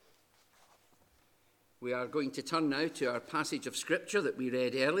We are going to turn now to our passage of Scripture that we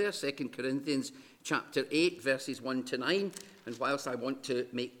read earlier, 2 Corinthians chapter 8, verses 1 to 9. And whilst I want to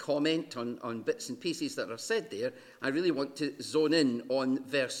make comment on bits and pieces that are said there, I really want to zone in on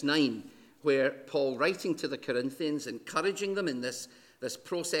verse 9, where Paul, writing to the Corinthians, encouraging them in this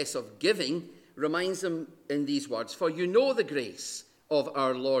process of giving, reminds them in these words, "For you know the grace of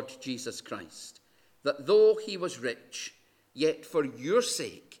our Lord Jesus Christ, that though he was rich, yet for your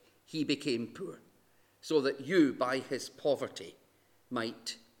sake he became poor, so that you, by his poverty,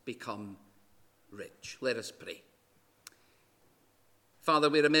 might become rich." Let us pray. Father,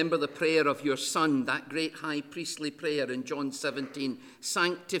 we remember the prayer of your Son, that great high priestly prayer in John 17.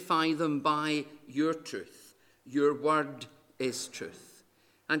 Sanctify them by your truth. Your word is truth.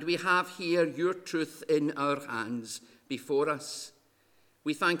 And we have here your truth in our hands before us.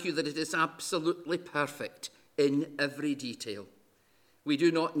 We thank you that it is absolutely perfect in every detail. We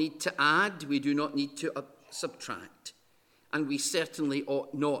do not need to add, we do not need to subtract, and we certainly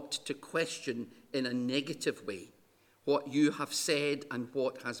ought not to question in a negative way what you have said and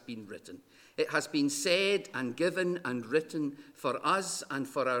what has been written. It has been said and given and written for us and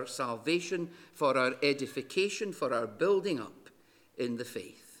for our salvation, for our edification, for our building up in the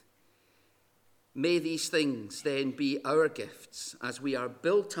faith. May these things then be our gifts as we are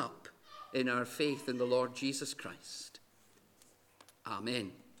built up in our faith in the Lord Jesus Christ.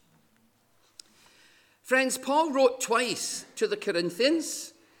 Amen. Friends, Paul wrote twice to the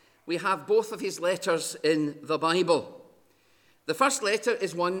Corinthians. We have both of his letters in the Bible. The first letter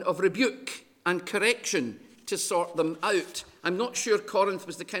is one of rebuke and correction to sort them out. I'm not sure Corinth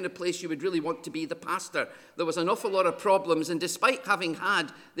was the kind of place you would really want to be the pastor. There was an awful lot of problems, and despite having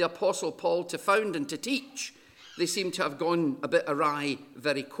had the Apostle Paul to found and to teach, they seem to have gone a bit awry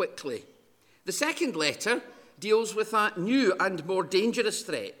very quickly. The second letter deals with that new and more dangerous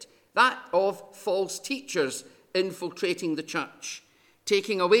threat, that of false teachers infiltrating the church,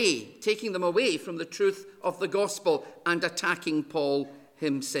 taking them away from the truth of the gospel and attacking Paul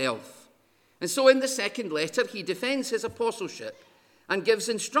himself. And so in the second letter, he defends his apostleship and gives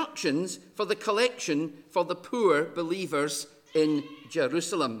instructions for the collection for the poor believers in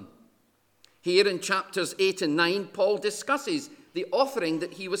Jerusalem. Here in chapters 8 and 9, Paul discusses the offering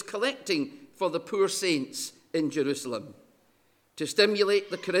that he was collecting for the poor saints in Jerusalem. To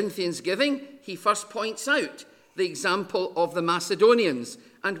stimulate the Corinthians' giving, he first points out the example of the Macedonians,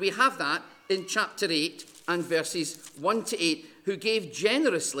 and we have that in chapter 8 and verses 1 to 8, who gave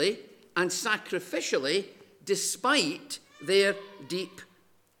generously and sacrificially despite their deep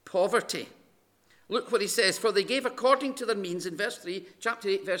poverty. Look what he says, "For they gave according to their means," in verse 3, chapter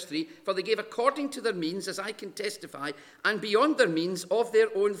 8, verse 3, "For they gave according to their means, as I can testify, and beyond their means of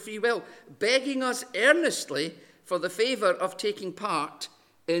their own free will, begging us earnestly for the favour of taking part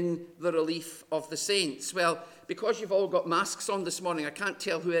in the relief of the saints." Well, because you've all got masks on this morning, I can't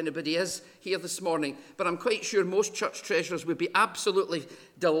tell who anybody is here this morning, but I'm quite sure most church treasurers would be absolutely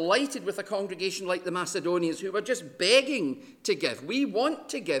delighted with a congregation like the Macedonians, who were just begging to give. We want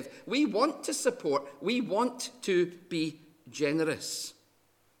to give. We want to support. We want to be generous.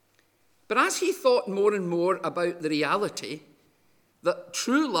 But as he thought more and more about the reality that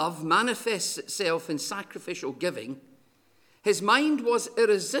true love manifests itself in sacrificial giving, his mind was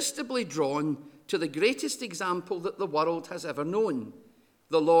irresistibly drawn to the greatest example that the world has ever known,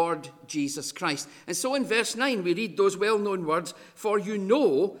 the Lord Jesus Christ. And so in verse 9 we read those well-known words, "For you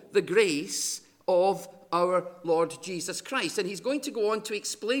know the grace of our Lord Jesus Christ." And he's going to go on to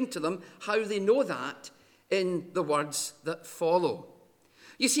explain to them how they know that in the words that follow.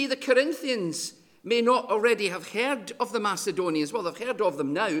 You see, the Corinthians may not already have heard of the Macedonians. Well, they've heard of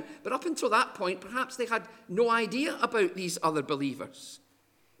them now, but up until that point, perhaps they had no idea about these other believers.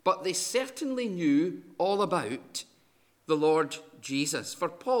 But they certainly knew all about the Lord Jesus, for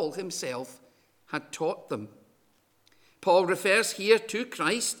Paul himself had taught them. Paul refers here to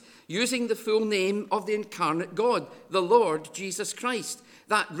Christ using the full name of the incarnate God, the Lord Jesus Christ.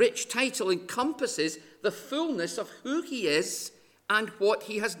 That rich title encompasses the fullness of who he is and what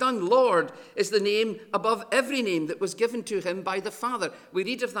he has done. Lord is the name above every name that was given to him by the Father. We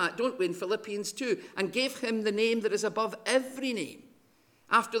read of that, don't we, in Philippians 2, and gave him the name that is above every name.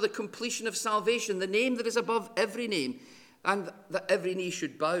 After the completion of salvation, the name that is above every name, and that every knee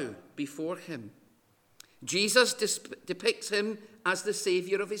should bow before him. Jesus depicts him as the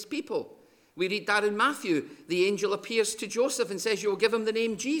Saviour of his people. We read that in Matthew. The angel appears to Joseph and says, "You'll give him the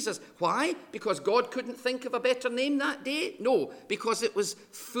name Jesus." Why? Because God couldn't think of a better name that day? No, because it was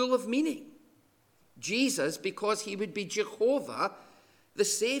full of meaning. Jesus, because he would be Jehovah, the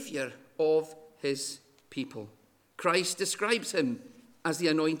Saviour of his people. Christ describes him as the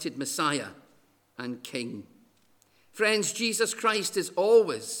anointed Messiah. and King. Friends, Jesus Christ is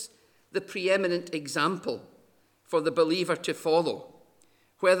always the preeminent example for the believer to follow,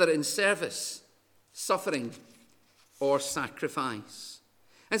 whether in service, suffering, or sacrifice.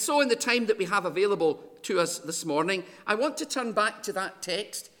 And so in the time that we have available to us this morning, I want to turn back to that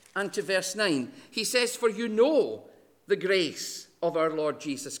text and to verse 9. He says, "For you know the grace of our Lord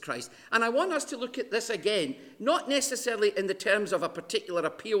Jesus Christ." And I want us to look at this again, not necessarily in the terms of a particular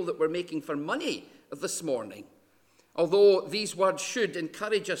appeal that we're making for money this morning, although these words should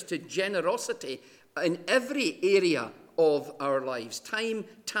encourage us to generosity in every area of our lives, time,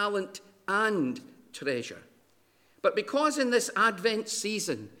 talent, and treasure. But because in this Advent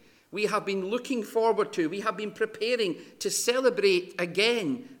season, we have been looking forward to, we have been preparing to celebrate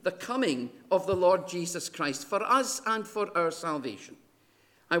again the coming of the Lord Jesus Christ for us and for our salvation,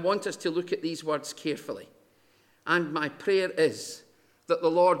 I want us to look at these words carefully. And my prayer is that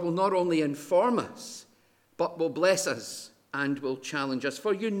the Lord will not only inform us, but will bless us and will challenge us.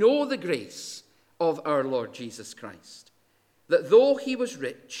 For you know the grace of our Lord Jesus Christ, that though he was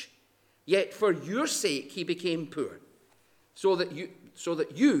rich, yet for your sake he became poor, so that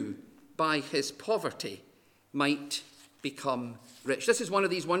you, by his poverty, might become rich. This is one of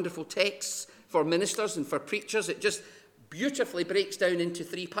these wonderful texts for ministers and for preachers. It just beautifully breaks down into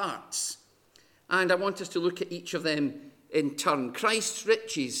three parts. And I want us to look at each of them in turn. Christ's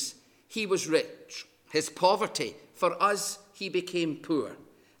riches, he was rich. His poverty, for us, he became poor.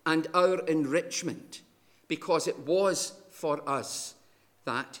 And our enrichment, because it was for us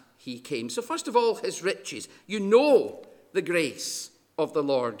that he came. So first of all, his riches. You know the grace of the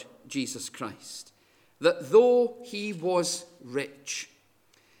Lord Jesus Christ, that though he was rich.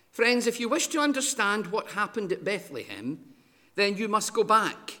 Friends, if you wish to understand what happened at Bethlehem, then you must go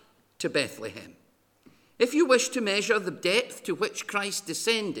back to Bethlehem. If you wish to measure the depth to which Christ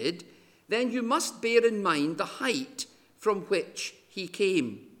descended, then you must bear in mind the height from which he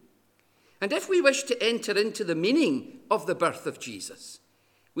came. And if we wish to enter into the meaning of the birth of Jesus,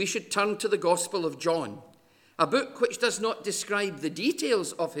 we should turn to the Gospel of John, a book which does not describe the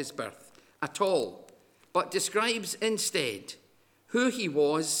details of his birth at all, but describes instead who he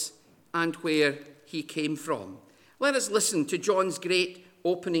was and where he came from. Let us listen to John's great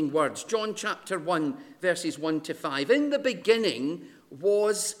opening words. John chapter 1, verses 1 to 5. In the beginning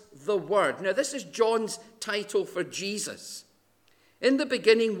was the Word. Now, this is John's title for Jesus. In the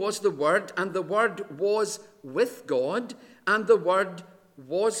beginning was the Word, and the Word was with God, and the Word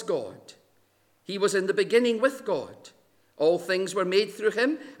was God. He was in the beginning with God. All things were made through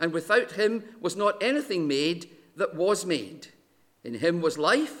him, and without him was not anything made that was made. In him was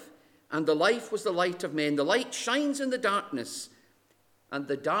life, and the life was the light of men. The light shines in the darkness, and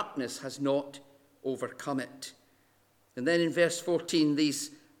the darkness has not overcome it. And then in verse 14,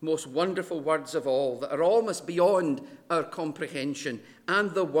 these most wonderful words of all that are almost beyond our comprehension.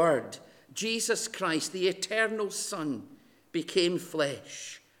 And the Word, Jesus Christ, the eternal Son, became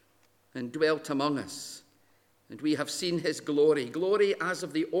flesh and dwelt among us. And we have seen his glory, glory as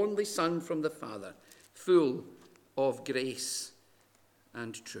of the only Son from the Father, full of grace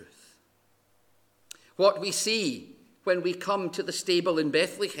and truth. What we see when we come to the stable in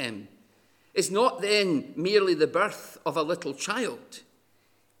Bethlehem is not then merely the birth of a little child.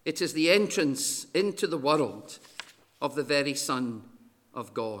 It is the entrance into the world of the very Son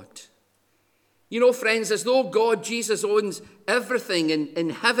of God. You know, friends, as though God, Jesus, owns everything in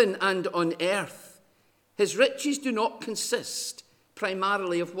heaven and on earth, his riches do not consist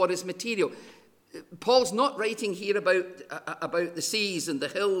primarily of what is material. Paul's not writing here about the seas and the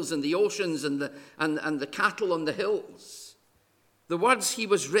hills and the oceans and the cattle on the hills. The words "he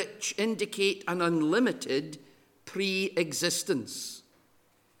was rich" indicate an unlimited pre-existence.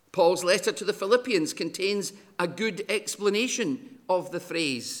 Paul's letter to the Philippians contains a good explanation of the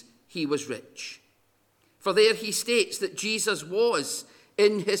phrase "he was rich." For there he states that Jesus was,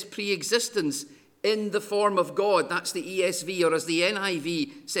 in his pre-existence, in the form of God. That's the ESV, or as the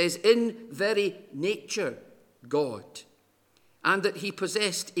NIV says, in very nature God. And that he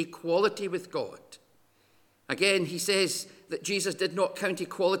possessed equality with God. Again, he says that Jesus did not count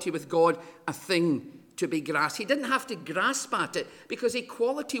equality with God a thing to be grasped. He didn't have to grasp at it because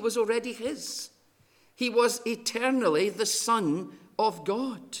equality was already his. He was eternally the Son of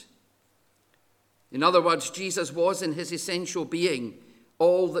God. In other words, Jesus was in his essential being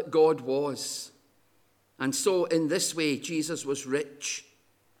all that God was. And so in this way, Jesus was rich,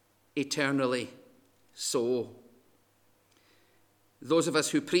 eternally so. Those of us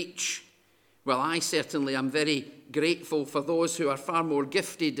who preach, well, I certainly am very grateful for those who are far more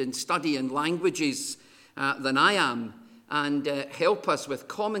gifted in study and languages than I am, and help us with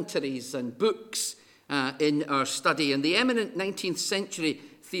commentaries and books in our study. And the eminent 19th century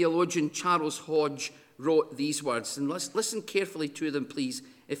theologian Charles Hodge wrote these words, and let's listen carefully to them, please,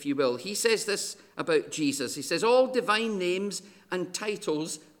 if you will. He says this about Jesus. He says, all divine names and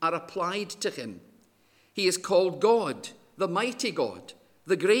titles are applied to him. He is called God, the mighty God,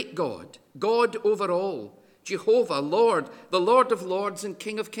 the great God, God over all, Jehovah, Lord, the Lord of lords and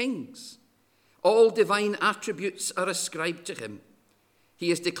King of kings. All divine attributes are ascribed to him.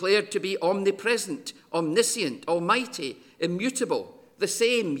 He is declared to be omnipresent, omniscient, almighty, immutable, the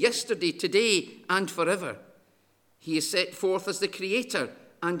same yesterday, today, and forever. He is set forth as the creator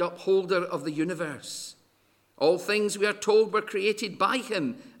and upholder of the universe. All things, we are told, were created by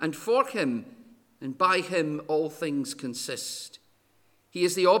him and for him, and by him all things consist. He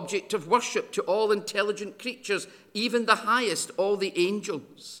is the object of worship to all intelligent creatures, even the highest, all the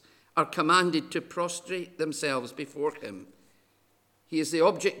angels are commanded to prostrate themselves before him. He is the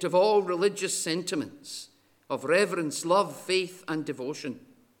object of all religious sentiments, of reverence, love, faith, and devotion.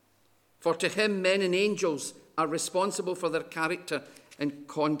 For to him men and angels are responsible for their character and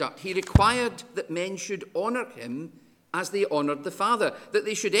conduct. He required that men should honour him as they honoured the Father, that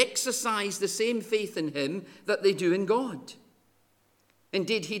they should exercise the same faith in him that they do in God.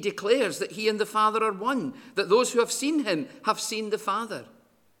 Indeed, he declares that he and the Father are one, that those who have seen him have seen the Father.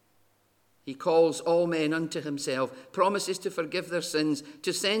 He calls all men unto himself, promises to forgive their sins,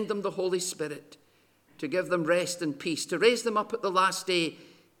 to send them the Holy Spirit, to give them rest and peace, to raise them up at the last day,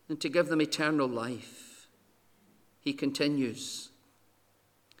 and to give them eternal life. He continues,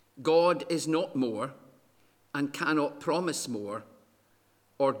 God is not more and cannot promise more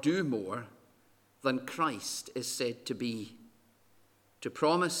or do more than Christ is said to be, to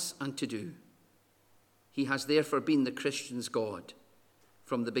promise and to do. He has therefore been the Christian's God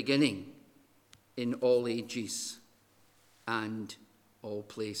from the beginning, in all ages and all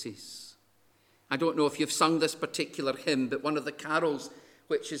places. I don't know if you've sung this particular hymn, but one of the carols,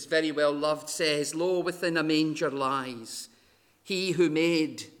 which is very well loved, says, Lo, within a manger lies he who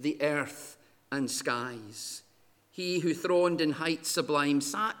made the earth and skies. He who throned in height sublime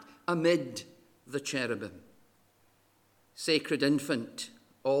sat amid the cherubim. Sacred infant,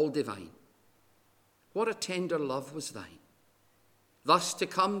 all divine, what a tender love was thine. Thus to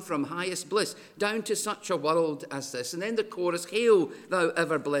come from highest bliss down to such a world as this. And then the chorus, Hail, thou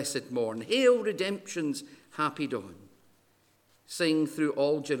ever blessed morn. Hail, redemption's happy dawn. Sing through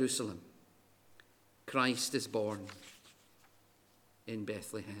all Jerusalem. Christ is born in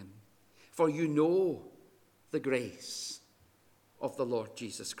Bethlehem. For you know the grace of the Lord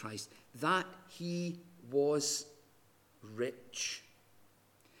Jesus Christ, that he was rich.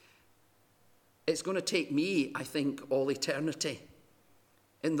 It's going to take me, I think, all eternity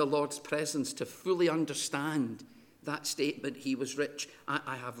in the Lord's presence to fully understand that statement, he was rich.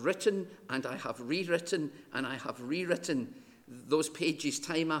 I have written and I have rewritten and I have rewritten those pages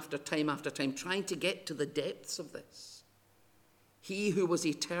time after time after time, trying to get to the depths of this. He who was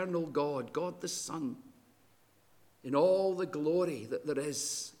eternal God, God the Son, in all the glory that there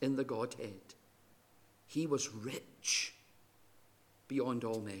is in the Godhead, he was rich beyond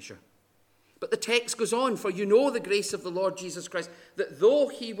all measure. But the text goes on, for you know the grace of the Lord Jesus Christ, that though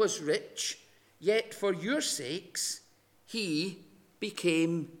he was rich, yet for your sakes he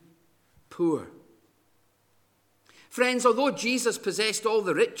became poor. Friends, although Jesus possessed all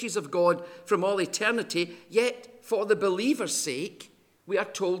the riches of God from all eternity, yet for the believer's sake, we are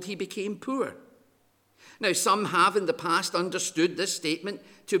told he became poor. Now, some have in the past understood this statement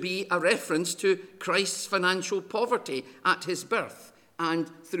to be a reference to Christ's financial poverty at his birth and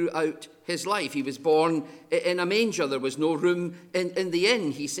throughout his life. He was born in a manger. There was no room in the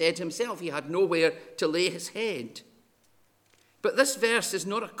inn. He said himself he had nowhere to lay his head. But this verse is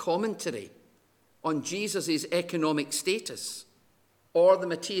not a commentary on Jesus' economic status or the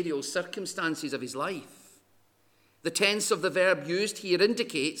material circumstances of his life. The tense of the verb used here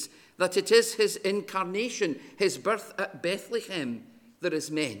indicates that it is his incarnation, his birth at Bethlehem, that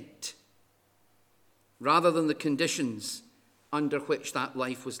is meant, rather than the conditions under which that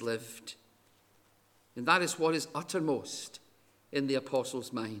life was lived. And that is what is uttermost in the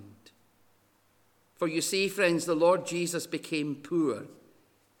apostle's mind. For you see, friends, the Lord Jesus became poor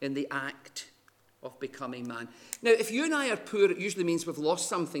in the act of becoming man. Now, if you and I are poor, it usually means we've lost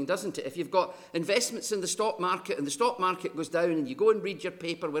something, doesn't it? If you've got investments in the stock market and the stock market goes down and you go and read your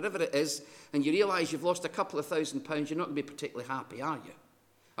paper, wherever it is, and you realise you've lost a couple of £1,000, you're not going to be particularly happy, are you?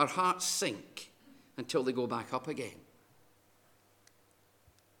 Our hearts sink until they go back up again.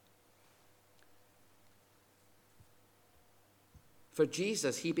 For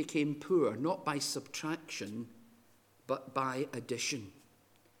Jesus, he became poor, not by subtraction, but by addition,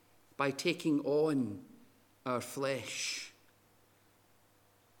 by taking on our flesh.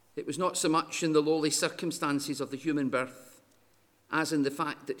 It was not so much in the lowly circumstances of the human birth as in the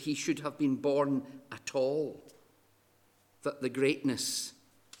fact that he should have been born at all that the greatness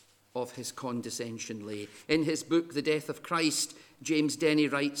of his condescension lay. In his book, The Death of Christ, James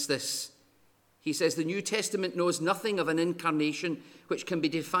Denney writes this. He says, the New Testament knows nothing of an incarnation which can be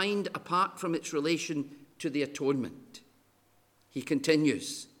defined apart from its relation to the atonement. He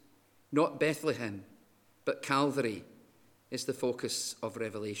continues, not Bethlehem, but Calvary is the focus of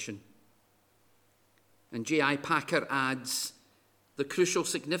Revelation. And J.I. Packer adds, the crucial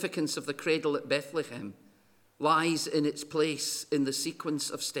significance of the cradle at Bethlehem lies in its place in the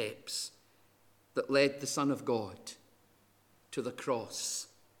sequence of steps that led the Son of God to the cross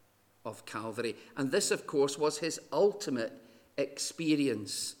of Calvary. And this, of course, was his ultimate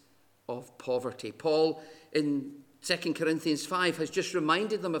experience of poverty. Paul, in 2 Corinthians 5, has just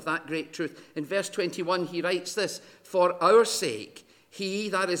reminded them of that great truth. In verse 21, he writes this, for our sake, he,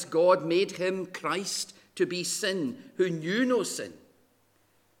 that is God, made him, Christ, to be sin, who knew no sin,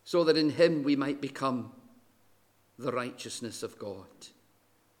 so that in him we might become the righteousness of God.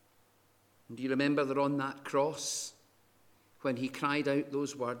 And do you remember that on that cross, when he cried out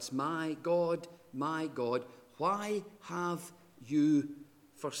those words, my God, why have you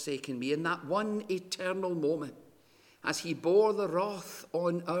forsaken me? In that one eternal moment, as he bore the wrath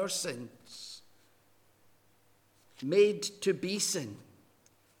on our sins, made to be sin,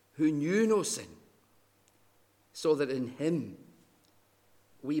 who knew no sin, so that in him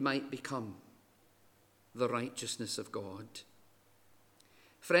we might become the righteousness of God.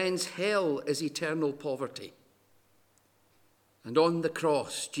 Friends, hell is eternal poverty. And on the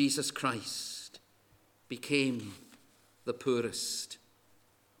cross, Jesus Christ became the poorest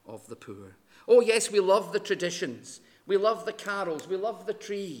of the poor. Oh yes, we love the traditions. We love the carols. We love the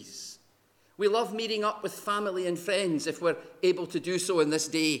trees. We love meeting up with family and friends if we're able to do so in this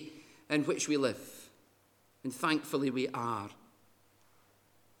day in which we live. And thankfully we are.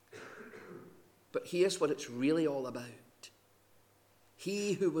 But here's what it's really all about.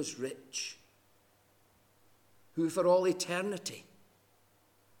 He who was rich, who for all eternity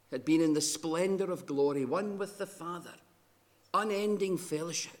had been in the splendor of glory, one with the Father, unending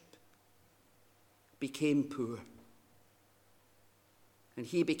fellowship, became poor. And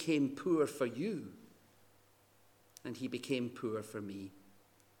he became poor for you, and he became poor for me.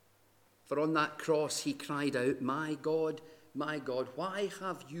 For on that cross he cried out, my God, why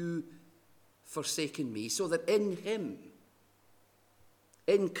have you forsaken me? So that in him,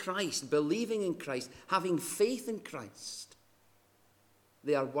 in Christ, believing in Christ, having faith in Christ,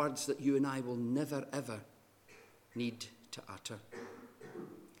 they are words that you and I will never, ever need to utter.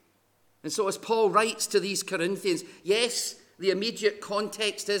 And so as Paul writes to these Corinthians, yes, the immediate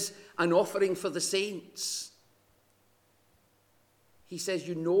context is an offering for the saints. He says,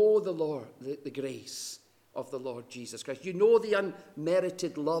 you know the Lord, the grace of the Lord Jesus Christ. You know the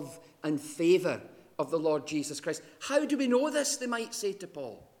unmerited love and favour of the Lord Jesus Christ. How do we know this, they might say to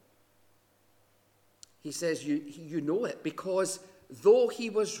Paul? He says, you know it because though he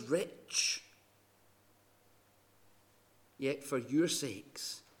was rich, yet for your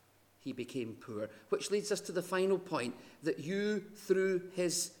sakes he became poor. Which leads us to the final point, that you through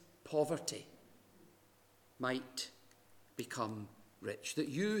his poverty might become rich. That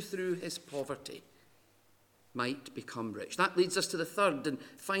you through his poverty might become rich. That leads us to the third and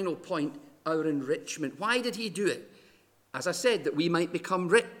final point, our enrichment. Why did he do it? As I said, that we might become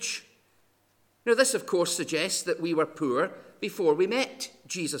rich. Now this, of course, suggests that we were poor before we met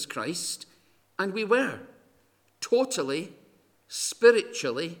Jesus Christ, and we were totally,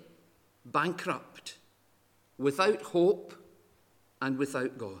 spiritually bankrupt, without hope and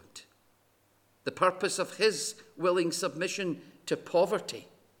without God. The purpose of his willing submission to poverty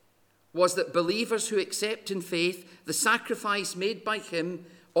was that believers who accept in faith the sacrifice made by him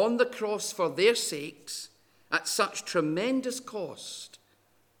on the cross for their sakes at such tremendous cost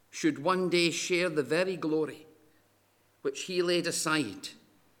should one day share the very glory which he laid aside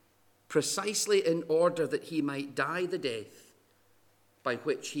precisely in order that he might die the death by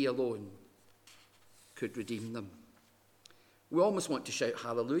which he alone could redeem them. We almost want to shout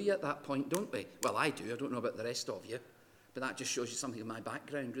hallelujah at that point, don't we? Well, I do. I don't know about the rest of you. But that just shows you something of my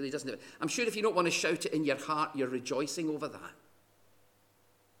background, really, doesn't it? I'm sure if you don't want to shout it in your heart, you're rejoicing over that.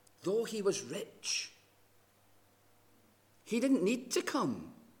 Though he was rich, he didn't need to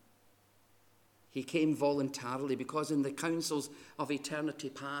come. He came voluntarily because in the councils of eternity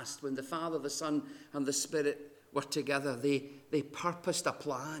past, when the Father, the Son, and the Spirit were together, they purposed a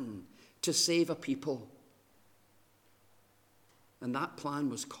plan to save a people And that plan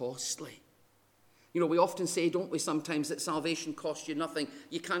was costly. You know, we often say, don't we, sometimes, that salvation costs you nothing.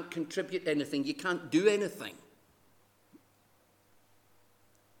 You can't contribute anything. You can't do anything.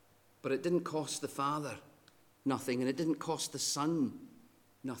 But it didn't cost the Father nothing, and it didn't cost the Son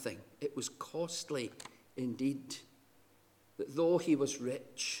nothing. It was costly indeed. That though he was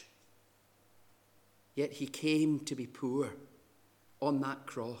rich, yet he came to be poor on that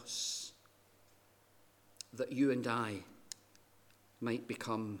cross, that you and I might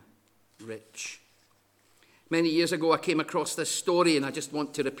become rich. Many years ago, I came across this story, and I just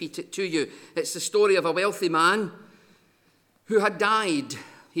want to repeat it to you. It's the story of a wealthy man who had died.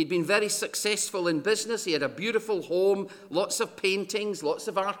 He'd been very successful in business. He had a beautiful home, lots of paintings, lots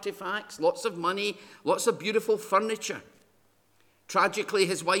of artifacts, lots of money, lots of beautiful furniture. Tragically,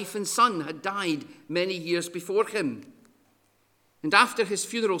 his wife and son had died many years before him. And after his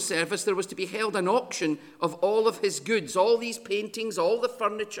funeral service, there was to be held an auction of all of his goods, all these paintings, all the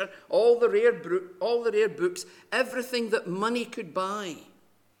furniture, all the rare books, everything that money could buy,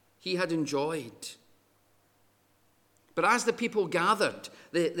 he had enjoyed. But as the people gathered,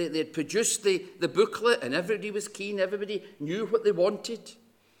 they had produced the booklet, and everybody was keen, everybody knew what they wanted.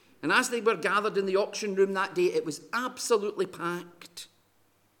 And as they were gathered in the auction room that day, it was absolutely packed.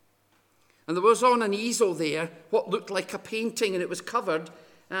 And there was on an easel there what looked like a painting, and it was covered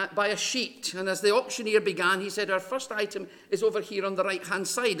by a sheet. And as the auctioneer began, he said, our first item is over here on the right-hand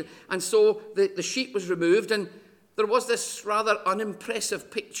side. And so the sheet was removed, and there was this rather unimpressive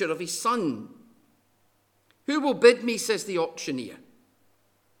picture of his son. Who will bid me, says the auctioneer.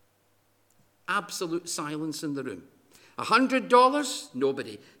 Absolute silence in the room. $100?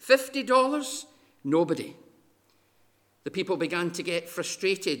 Nobody. $50? Nobody. The people began to get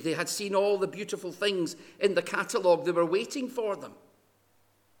frustrated. They had seen all the beautiful things in the catalogue. They were waiting for them.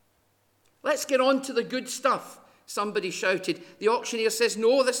 Let's get on to the good stuff, somebody shouted. The auctioneer says,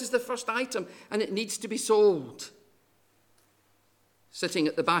 no, this is the first item, and it needs to be sold. Sitting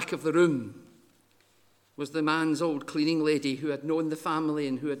at the back of the room was the man's old cleaning lady who had known the family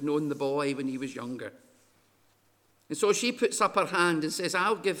and who had known the boy when he was younger. And so she puts up her hand and says,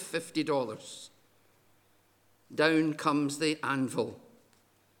 I'll give $50. Down comes the anvil,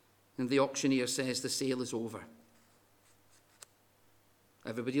 and the auctioneer says the sale is over.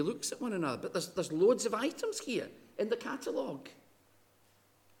 Everybody looks at one another, but there's loads of items here in the catalogue.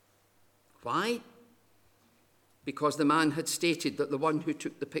 Why? Because the man had stated that the one who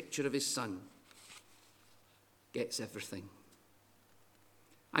took the picture of his son gets everything.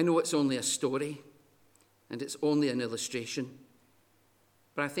 I know it's only a story, and it's only an illustration,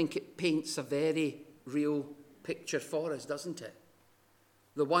 but I think it paints a very real picture for us, doesn't it?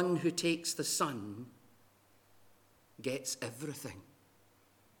 The one who takes the son gets everything.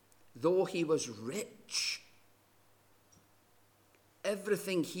 Though he was rich,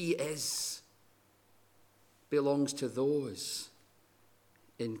 everything he is belongs to those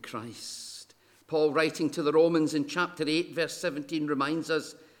in Christ. Paul, writing to the Romans in chapter 8, verse 17, reminds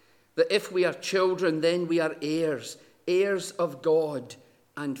us that if we are children, then we are heirs, heirs of God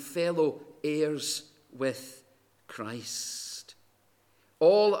and fellow heirs with Christ.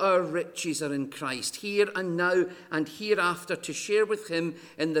 All our riches are in Christ, here and now and hereafter, to share with him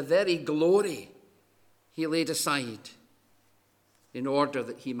in the very glory he laid aside in order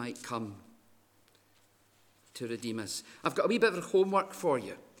that he might come to redeem us. I've got a wee bit of homework for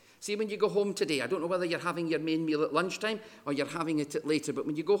you. See, when you go home today, I don't know whether you're having your main meal at lunchtime or you're having it at later, but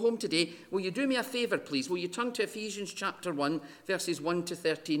when you go home today, will you do me a favour, please? Will you turn to Ephesians chapter 1, verses 1 to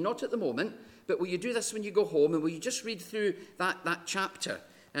 13? Not at the moment, but will you do this when you go home, and will you just read through that chapter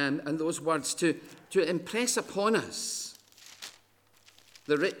and those words to impress upon us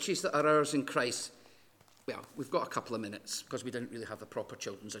the riches that are ours in Christ? Well, we've got a couple of minutes because we didn't really have the proper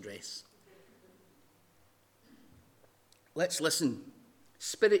children's address. Let's listen.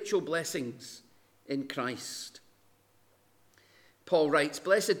 Spiritual blessings in Christ. Paul writes,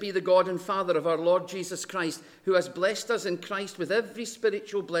 "Blessed be the God and Father of our Lord Jesus Christ, who has blessed us in Christ with every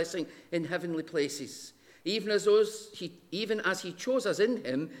spiritual blessing in heavenly places, even as he chose us in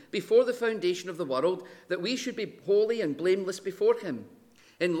him before the foundation of the world, that we should be holy and blameless before him.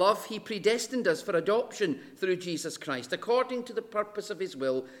 In love he predestined us for adoption through Jesus Christ, according to the purpose of his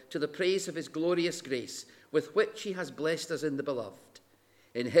will, to the praise of his glorious grace, with which he has blessed us in the beloved.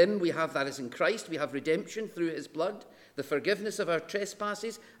 In him we have, that is in Christ, we have redemption through his blood, the forgiveness of our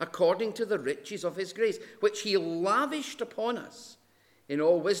trespasses, according to the riches of his grace, which he lavished upon us in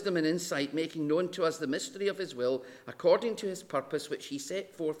all wisdom and insight, making known to us the mystery of his will, according to his purpose, which he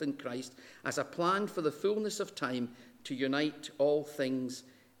set forth in Christ as a plan for the fullness of time, to unite all things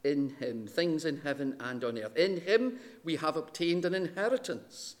in him, things in heaven and on earth. In him we have obtained an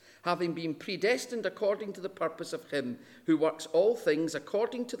inheritance, having been predestined according to the purpose of him who works all things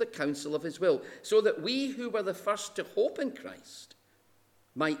according to the counsel of his will, so that we who were the first to hope in Christ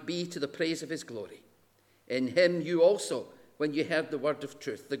might be to the praise of his glory. In him you also, when you heard the word of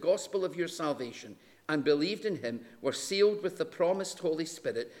truth, the gospel of your salvation, and believed in him, were sealed with the promised Holy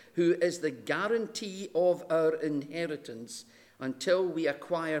Spirit, who is the guarantee of our inheritance until we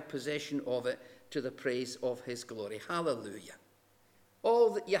acquire possession of it to the praise of his glory. Hallelujah.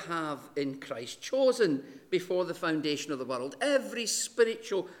 All that you have in Christ, chosen before the foundation of the world, every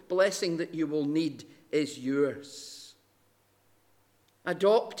spiritual blessing that you will need is yours.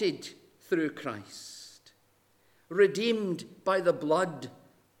 Adopted through Christ, redeemed by the blood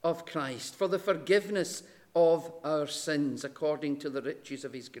of Christ for the forgiveness of our sins according to the riches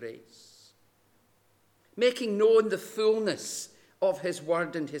of his grace, making known the fullness of his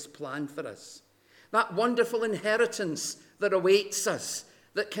word and his plan for us, that wonderful inheritance that awaits us,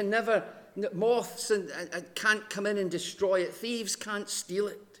 that can never, moths and can't come in and destroy it, thieves can't steal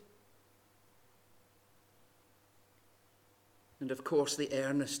it. And of course the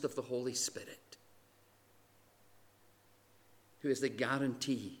earnest of the Holy Spirit, who is the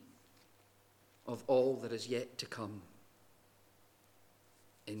guarantee of all that is yet to come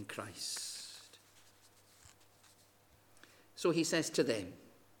in Christ. So he says to them,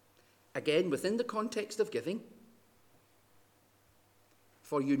 again within the context of giving,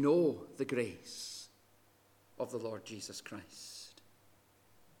 for you know the grace of the Lord Jesus Christ,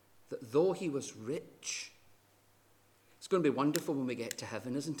 that though he was rich, it's going to be wonderful when we get to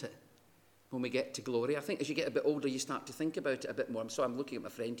heaven, isn't it? When we get to glory. I think as you get a bit older, you start to think about it a bit more. So I'm looking at my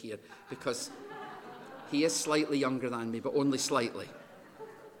friend here because he is slightly younger than me, but only slightly.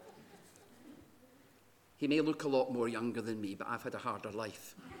 He may look a lot more younger than me, but I've had a harder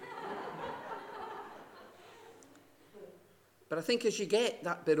life. But I think as you get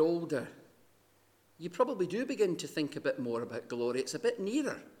that bit older, you probably do begin to think a bit more about glory. It's a bit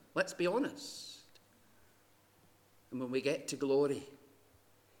nearer, let's be honest. And when we get to glory,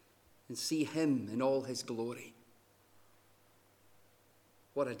 and see him in all his glory,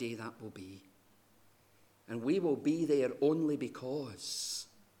 what a day that will be. And we will be there only because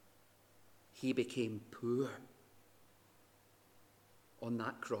he became poor on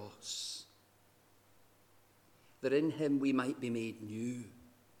that cross, that in him we might be made new,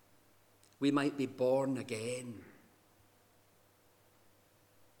 we might be born again,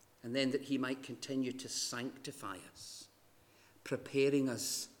 and then that he might continue to sanctify us, preparing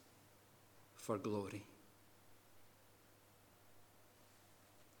us for glory.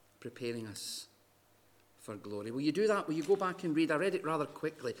 Preparing us for glory. Will you do that? Will you go back and read? I read it rather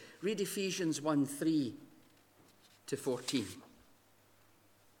quickly. Read Ephesians 1:3 to 14.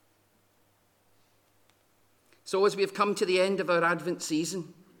 So as we have come to the end of our Advent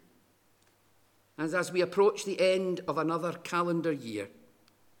season, and as we approach the end of another calendar year,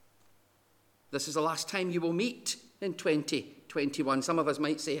 this is the last time you will meet in 2021. Some of us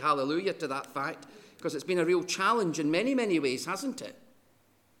might say hallelujah to that fact, because it's been a real challenge in many, many ways, hasn't it?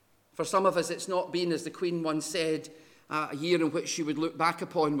 For some of us, it's not been, as the Queen once said, a year in which she would look back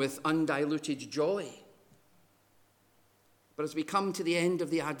upon with undiluted joy. But as we come to the end of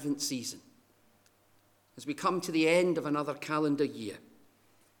the Advent season, as we come to the end of another calendar year,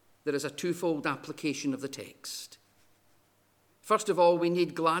 there is a twofold application of the text. First of all, we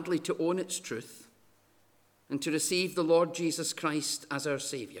need gladly to own its truth and to receive the Lord Jesus Christ as our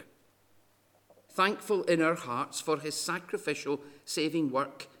Saviour, thankful in our hearts for his sacrificial saving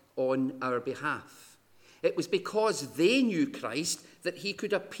work on our behalf. It was because they knew Christ that he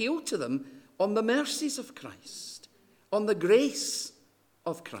could appeal to them on the mercies of Christ, on the grace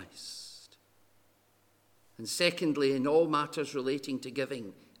of Christ. And secondly, in all matters relating to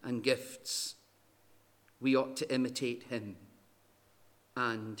giving and gifts, we ought to imitate him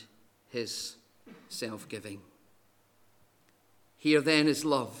and his self-giving. Here then is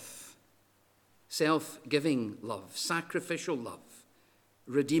love, self-giving love, sacrificial love,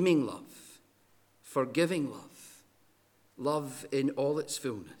 redeeming love, forgiving love, love in all its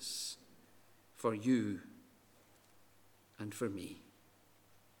fullness for you and for me.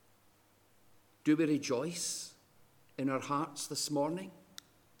 Do we rejoice in our hearts this morning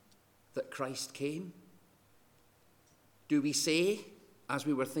that Christ came? Do we say, as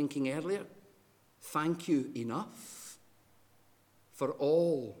we were thinking earlier, thank you enough for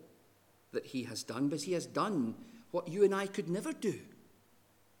all that he has done? But he has done what you and I could never do.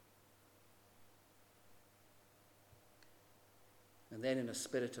 And then in a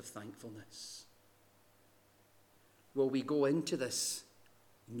spirit of thankfulness, will we go into this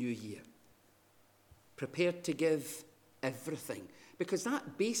new year. Prepared to give everything. Because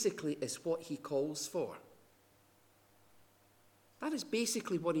that basically is what he calls for. That is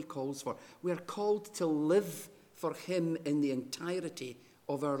basically what he calls for. We are called to live for him in the entirety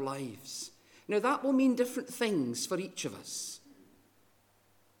of our lives. Now, that will mean different things for each of us.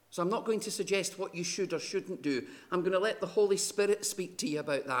 So I'm not going to suggest what you should or shouldn't do. I'm going to let the Holy Spirit speak to you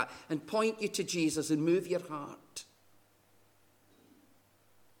about that and point you to Jesus and move your heart.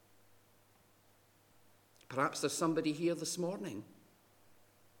 Perhaps there's somebody here this morning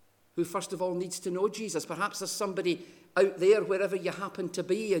who first of all needs to know Jesus. Perhaps there's somebody out there, wherever you happen to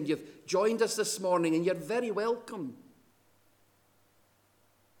be, and you've joined us this morning, and you're very welcome.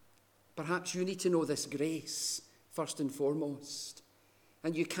 Perhaps you need to know this grace first and foremost.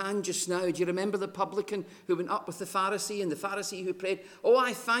 And you can just now. Do you remember the publican who went up with the Pharisee, and the Pharisee who prayed, "Oh,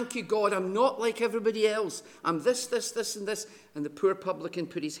 I thank you, God, I'm not like everybody else. I'm this, and this." And the poor publican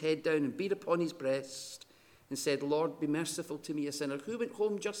put his head down and beat upon his breast and said, "Lord, be merciful to me, a sinner." Who went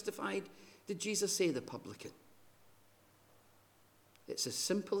home justified? Did Jesus say the publican? It's as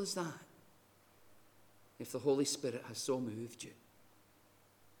simple as that, if the Holy Spirit has so moved you.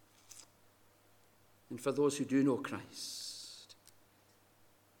 And for those who do know Christ,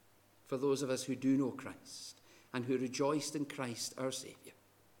 for those of us who do know Christ and who rejoiced in Christ our Saviour,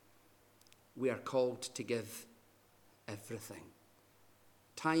 we are called to give everything.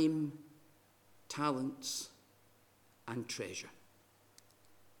 Time, talents, and treasure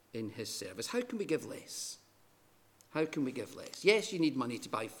in his service. How can we give less? How can we give less? Yes, you need money to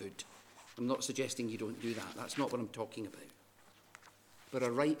buy food. I'm not suggesting you don't do that. That's not what I'm talking about. But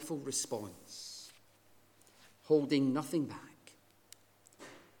a rightful response, holding nothing back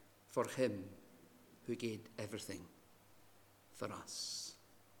for him who gave everything for us.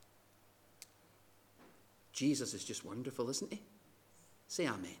 Jesus is just wonderful, isn't he? Say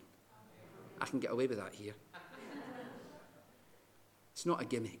amen. I can get away with that here. It's not a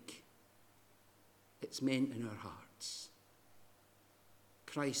gimmick. It's meant in our hearts.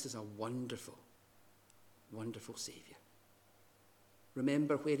 Christ is a wonderful, wonderful Saviour.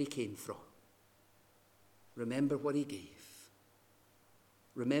 Remember where he came from. Remember what he gave.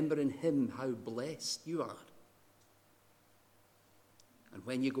 Remember in him how blessed you are. And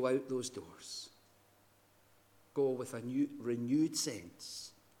when you go out those doors, go with a renewed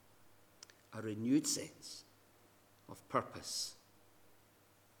sense of purpose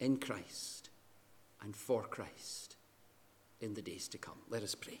in Christ and for Christ in the days to come. Let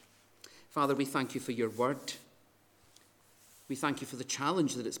us pray. Father, we thank you for your word. We thank you for the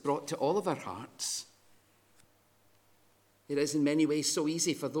challenge that it's brought to all of our hearts. It is in many ways so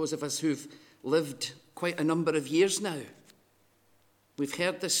easy for those of us who've lived quite a number of years now. We've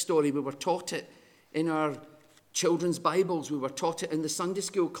heard this story. We were taught it in our children's Bibles. We were taught it in the Sunday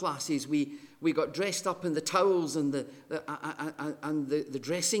school classes. We got dressed up in the towels and the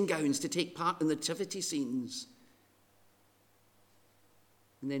dressing gowns to take part in the nativity scenes.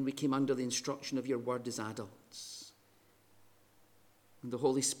 And then we came under the instruction of your word as adults. And the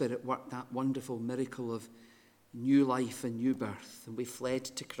Holy Spirit worked that wonderful miracle of new life and new birth. And we fled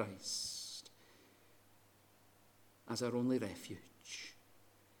to Christ as our only refuge.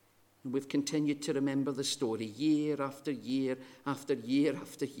 And we've continued to remember the story year after year after year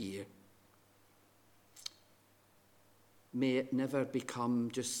after year. May it never become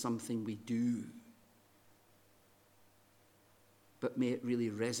just something we do, but may it really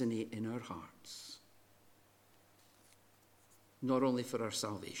resonate in our hearts, not only for our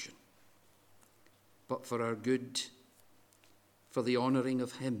salvation, but for our good, for the honouring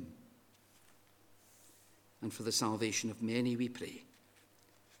of him, and for the salvation of many, we pray.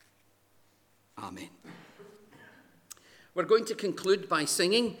 Amen. We're going to conclude by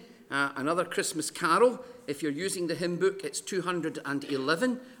singing another Christmas carol. If you're using the hymn book, it's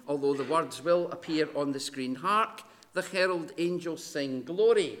 211, although the words will appear on the screen. Hark, the herald angels sing,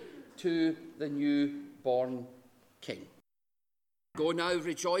 glory to the newborn King. Go now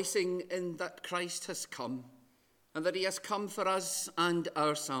rejoicing in that Christ has come, and that he has come for us and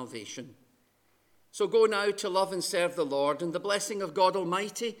our salvation. So go now to love and serve the Lord, and the blessing of God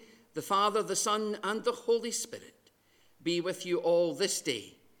Almighty, the Father, the Son, and the Holy Spirit be with you all this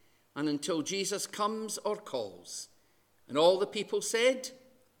day, and until Jesus comes or calls. And all the people said,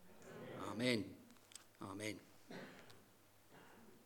 Amen. Amen.